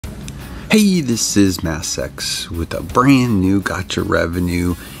Hey, this is MassX with a brand new Gacha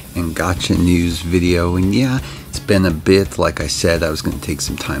revenue and Gacha news video. And yeah, it's been a bit. Like I said, I was going to take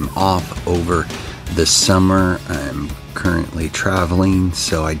some time off over the summer. I'm currently traveling,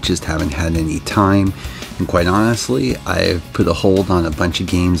 so I just haven't had any time. And quite honestly, I've put a hold on a bunch of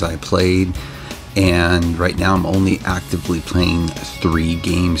games I played. And right now I'm only actively playing 3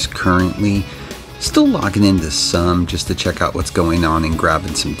 games currently. Still logging into some just to check out what's going on and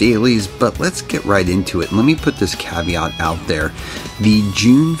grabbing some dailies, but let's get right into it. Let me put this caveat out there. The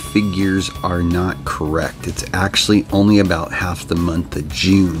June figures are not correct. It's actually only about half the month of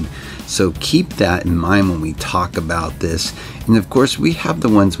June. So keep that in mind when we talk about this. And of course, we have the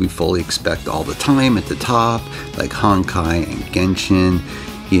ones we fully expect all the time at the top, like Honkai and Genshin.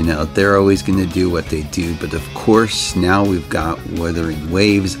 You know, they're always going to do what they do. But of course, now we've got Wuthering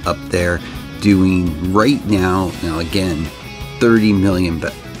Waves up there, doing right now again 30 million,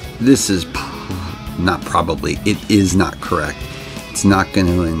 but this is it is not correct. It's not going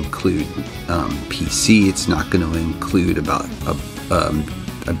to include PC. It's not going to include about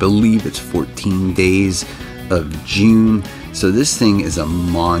I believe it's 14 days of June. So this thing is a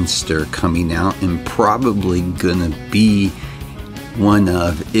monster coming out and probably gonna be one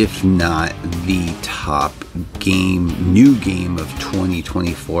of, if not the top new game of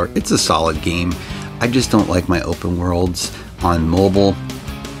 2024. It's a solid game. I just don't like my open worlds on mobile.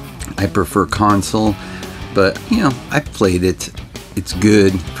 I prefer console, but you know, I played it. It's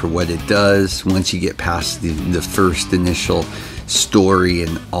good for what it does. Once you get past the first initial story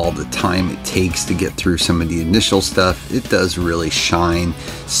and all the time it takes to get through some of the initial stuff, it does really shine.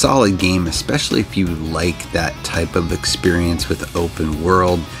 Solid game, especially if you like that type of experience with open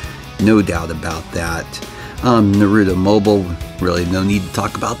world. No doubt about that. Naruto Mobile, really no need to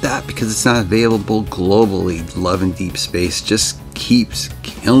talk about that because it's not available globally. Love and Deep Space just keeps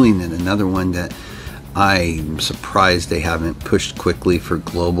killing it. Another one that I'm surprised they haven't pushed quickly for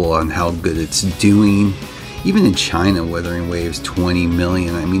global on how good it's doing. Even in China, Wuthering Waves 20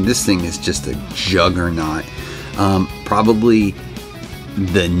 million. I mean, this thing is just a juggernaut. Probably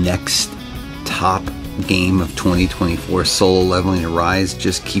the next top game of 2024, Solo Leveling Arise,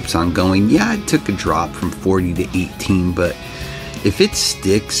 just keeps on going. Yeah, it took a drop from 40 to 18, but if it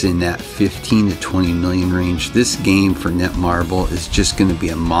sticks in that 15 to 20 million range, this game for Netmarble is just going to be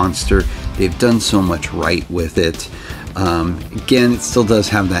a monster. They've done so much right with it. Again, it still does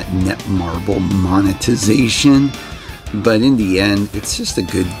have that Netmarble monetization, but in the end, it's just a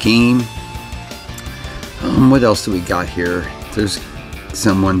good game. What else do we got here? There's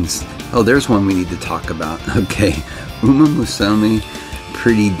there's one we need to talk about. Okay, Uma Musume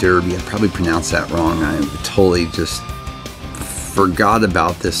Pretty Derby. I probably pronounced that wrong. I totally just forgot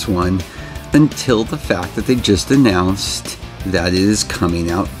about this one until the fact that they just announced that it is coming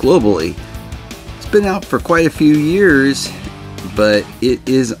out globally. It's been out for quite a few years, but it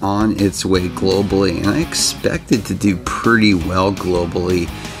is on its way globally, and I expect it to do pretty well globally.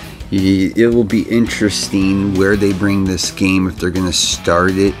 It will be interesting where they bring this game, if they're going to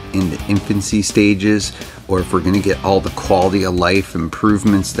start it in the infancy stages, or if we're going to get all the quality of life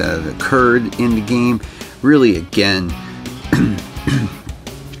improvements that have occurred in the game. Really, again,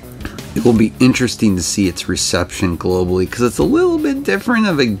 it will be interesting to see its reception globally, because it's a little bit different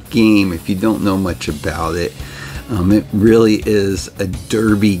of a game if you don't know much about it. It really is a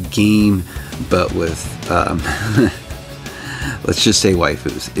derby game, but with let's just say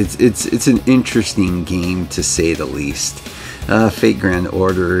waifus. It's an interesting game to say the least. Fate Grand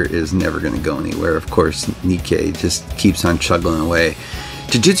Order is never going to go anywhere. Of course, Nikkei just keeps on chugging away.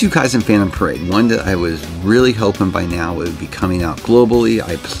 Jujutsu Kaisen Phantom Parade, one that I was really hoping by now would be coming out globally.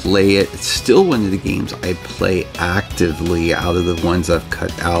 I play it. It's still one of the games I play actively out of the ones I've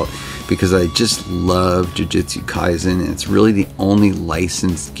cut out, because I just love Jujutsu Kaisen, and it's really the only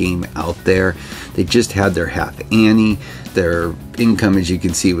licensed game out there. They just had their half Annie. Their income, as you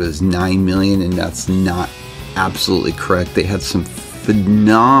can see, was 9 million, and that's not absolutely correct. They had some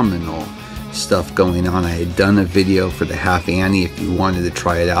phenomenal stuff going on. I had done a video for the half Annie. If you wanted to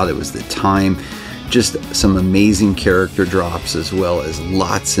try it out, it was the time. Just some amazing character drops, as well as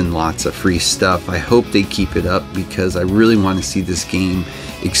lots and lots of free stuff. I hope they keep it up, because I really want to see this game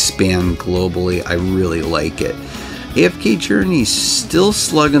expand globally. I really like it. AFK Journey still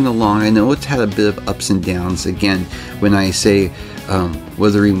slugging along. I know it's had a bit of ups and downs. Again, when I say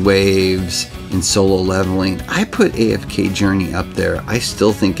Wuthering Waves and Solo Leveling, I put AFK Journey up there. I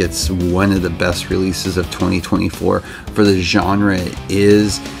still think it's one of the best releases of 2024 for the genre it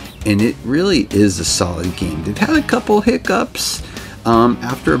is, and it really is a solid game. They've had a couple hiccups.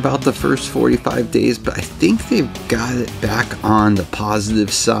 after about the first 45 days, but I think they've got it back on the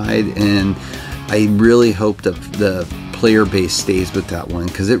positive side, and I really hope that the player base stays with that one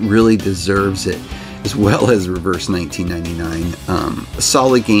because it really deserves it, as well as Reverse 1999. A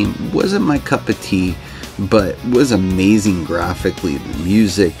solid game, wasn't my cup of tea, but was amazing graphically. The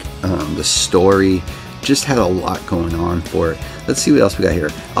music, the story, just had a lot going on for it. Let's see what else we got here.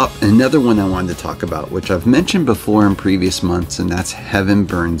 Another one I wanted to talk about, which I've mentioned before in previous months, and that's Heaven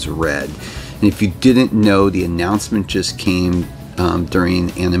Burns Red. And if you didn't know, the announcement just came during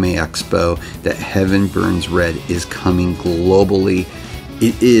Anime Expo that Heaven Burns Red is coming globally.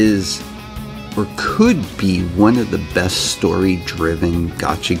 It is, or could be, one of the best story-driven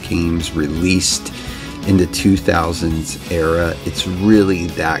gacha games released in the 2000s era. It's really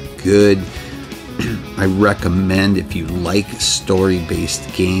that good. I recommend, if you like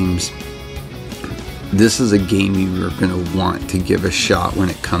story-based games, this is a game you are going to want to give a shot when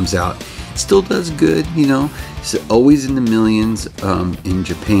it comes out. It still does good, you know. It's always in the millions in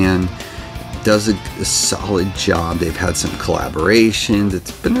Japan. Does a solid job. They've had some collaborations.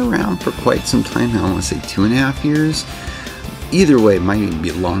 It's been around for quite some time now. I want to say 2.5 years. Either way, it might even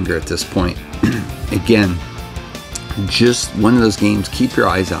be longer at this point. Again, just one of those games, keep your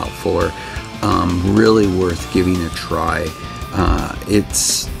eyes out for. Really worth giving a try.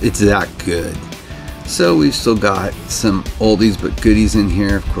 It's that good. So we've still got some oldies but goodies in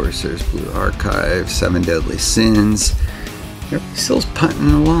here. Of course, there's Blue Archive, 7 Deadly Sins. Everybody still's putting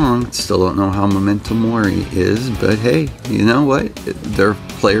along. Still don't know how Memento Mori is, but hey, you know what? Their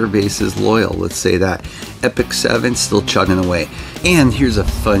player base is loyal, let's say that. Epic 7 still chugging away. And here's a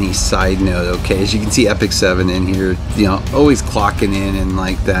funny side note, okay? As you can see, Epic 7 in here, you know, always clocking in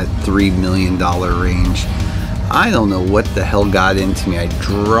like that $3 million range. I don't know what the hell got into me. I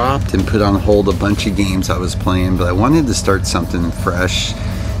dropped and put on hold a bunch of games I was playing, but I wanted to start something fresh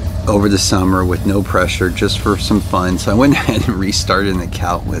over the summer with no pressure, just for some fun. So I went ahead and restarted an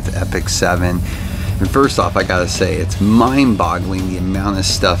account with Epic 7. And first off, I gotta say, it's mind-boggling the amount of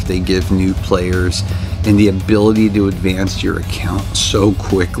stuff they give new players and the ability to advance your account so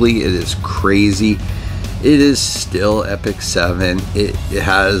quickly. It is crazy. It is still Epic 7. It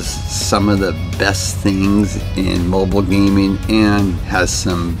has some of the best things in mobile gaming and has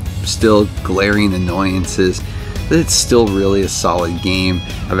some still glaring annoyances, but it's still really a solid game.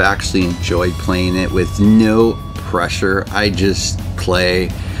 I've actually enjoyed playing it with no pressure. I just play.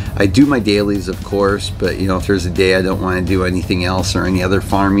 I do my dailies, of course, but you know, if there's a day I don't want to do anything else or any other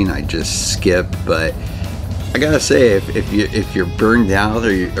farming, I just skip. But I gotta say, if you're burned out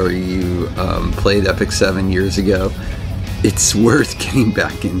or you played Epic 7 years ago, it's worth getting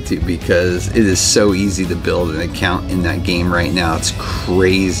back into because it is so easy to build an account in that game right now. It's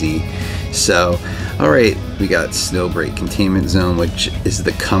crazy. So, alright, we got Snowbreak Containment Zone, which is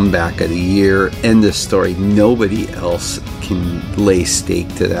the comeback of the year. End of story. Nobody else can lay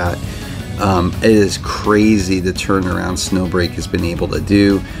stake to that. It is crazy the turnaround Snowbreak has been able to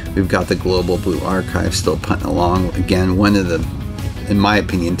do. We've got the Global Blue Archive still putting along. Again, one of the, in my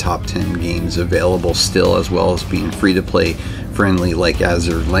opinion, top 10 games available still, as well as being free-to-play friendly like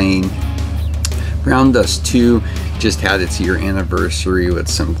Azure Lane. Ground Dust 2 just had its year anniversary with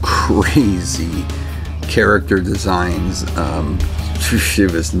some crazy character designs.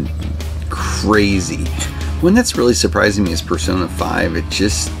 It was crazy. One that's really surprising me is Persona 5. It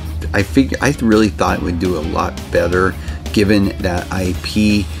just, I really thought it would do a lot better given that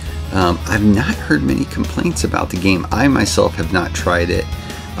IP. I've not heard many complaints about the game. I myself have not tried it.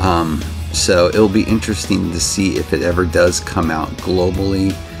 So it'll be interesting to see if it ever does come out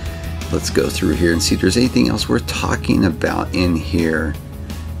globally. Let's go through here and see if there's anything else worth talking about in here.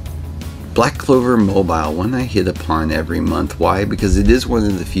 Black Clover Mobile, one I hit upon every month. Why? Because it is one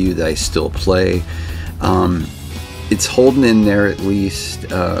of the few that I still play. It's holding in there at least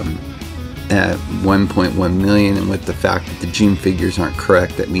at 1.1 million, and with the fact that the June figures aren't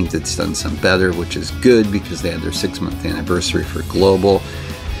correct, that means it's done some better, which is good because they had their 6-month anniversary for global.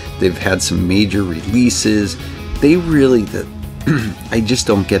 They've had some major releases. They really, I just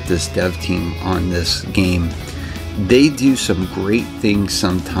don't get this dev team on this game. They do some great things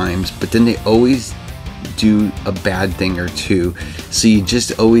sometimes, but then they always do a bad thing or two, so you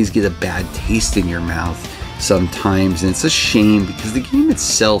just always get a bad taste in your mouth sometimes, and it's a shame because the game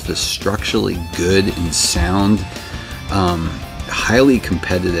itself is structurally good and sound, highly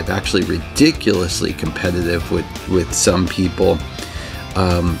competitive, actually ridiculously competitive with some people,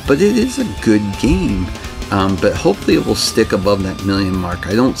 but it is a good game. But hopefully it will stick above that million mark.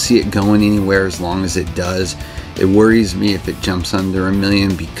 I don't see it going anywhere as long as it does. It worries me if it jumps under 1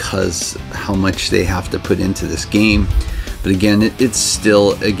 million because how much they have to put into this game. But again, it's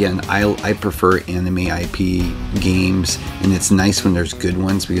still, again, I prefer anime IP games, and it's nice when there's good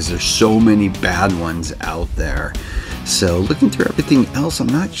ones because there's so many bad ones out there. So looking through everything else, I'm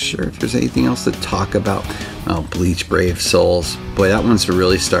not sure if there's anything else to talk about. Oh, Bleach Brave Souls. Boy, that one's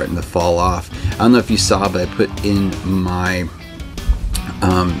really starting to fall off. I don't know if you saw, but I put in my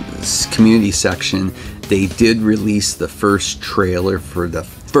community section, they did release the first trailer for the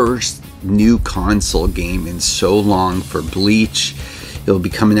first new console game in so long for Bleach. It'll be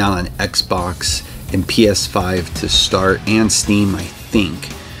coming out on Xbox and PS5 to start, and Steam, I think.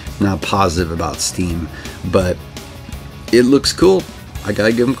 Not positive about Steam, but it looks cool. I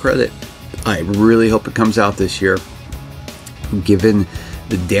gotta give them credit. I really hope it comes out this year. Given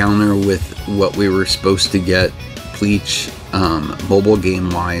the downer with what we were supposed to get Bleach mobile game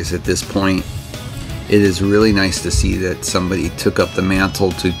wise at this point, it is really nice to see that somebody took up the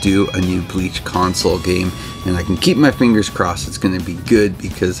mantle to do a new Bleach console game, and I can keep my fingers crossed it's going to be good,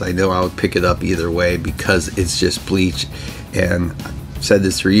 because I know I would pick it up either way because it's just Bleach. And I've said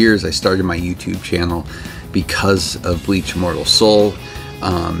this for years, I started my YouTube channel because of Bleach Immortal Soul,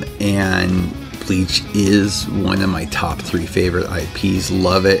 and Bleach is one of my top 3 favorite IPs.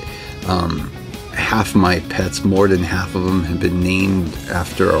 Love it. Half my pets, more than half of them, have been named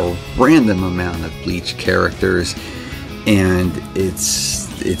after a random amount of Bleach characters, and it's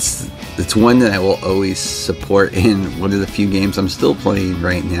one that I will always support. And one of the few games I'm still playing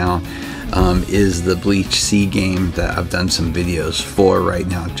right now is the Bleach C game that I've done some videos for right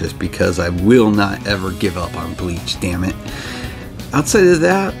now, just because I will not ever give up on Bleach, damn it. Outside of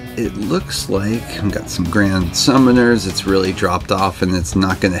that, it looks like I've got some Grand Summoners. It's really dropped off, and it's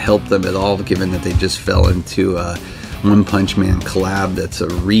not going to help them at all, given that they just fell into a One Punch Man collab that's a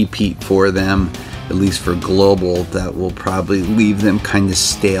repeat for them, at least for global. That will probably leave them kind of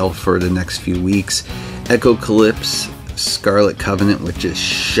stale for the next few weeks. Echo Calypse Scarlet Covenant, which is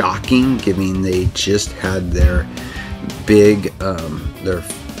shocking, given they just had their big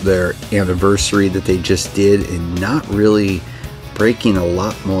their anniversary that they just did, and not really breaking a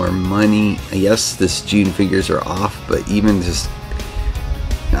lot more money. Yes, this June figures are off, but even just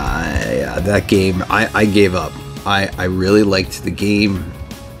that game, I gave up. I really liked the game.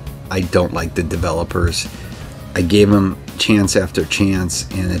 I don't like the developers. I gave them chance after chance,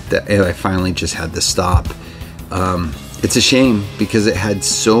 and I finally just had to stop. It's a shame, because it had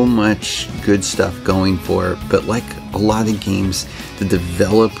so much good stuff going for it, but like a lot of games, the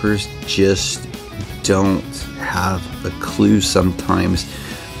developers just don't have a clue sometimes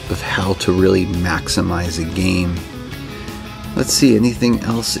of how to really maximize a game. Let's see, anything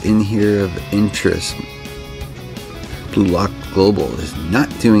else in here of interest? Blue Lock Global is not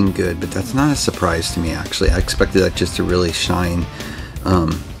doing good, but that's not a surprise to me, actually. I expected that just to really shine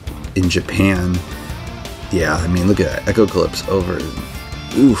in Japan. Yeah, I mean, look at that. Echo Calypse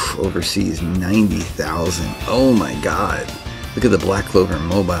overseas, 90,000. Oh my god. Look at the Black Clover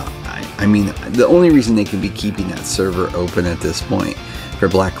Mobile. I mean, the only reason they can be keeping that server open at this point for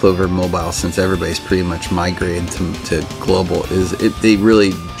Black Clover Mobile, since everybody's pretty much migrated to global, is they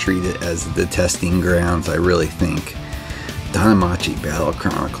really treat it as the testing grounds, I really think. Danamachi Battle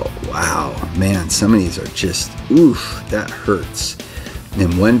Chronicle. Wow, man, some of these are just, oof, that hurts.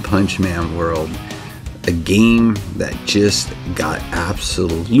 In One Punch Man World, a game that just got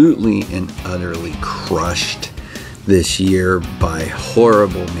absolutely and utterly crushed this year by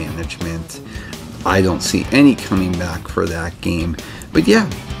horrible management. I don't see any coming back for that game. But yeah,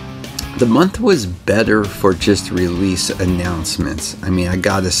 the month was better for just release announcements. I mean, I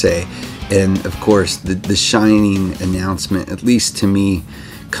gotta say. And of course, the shining announcement, at least to me,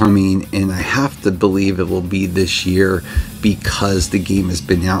 coming, and I have to believe it will be this year, because the game has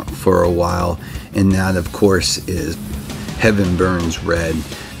been out for a while, and that of course is Heaven Burns Red.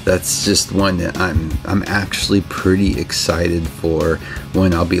 That's just one that I'm actually pretty excited for,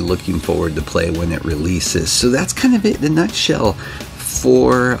 when I'll be looking forward to play when it releases. So that's kind of it in a nutshell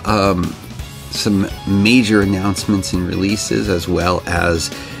for some major announcements and releases, as well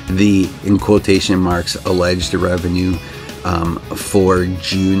as the, in quotation marks, alleged revenue for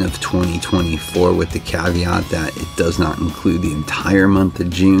June of 2024, with the caveat that it does not include the entire month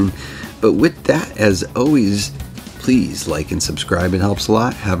of June. But with that, as always, please like and subscribe. It helps a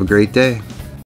lot. Have a great day.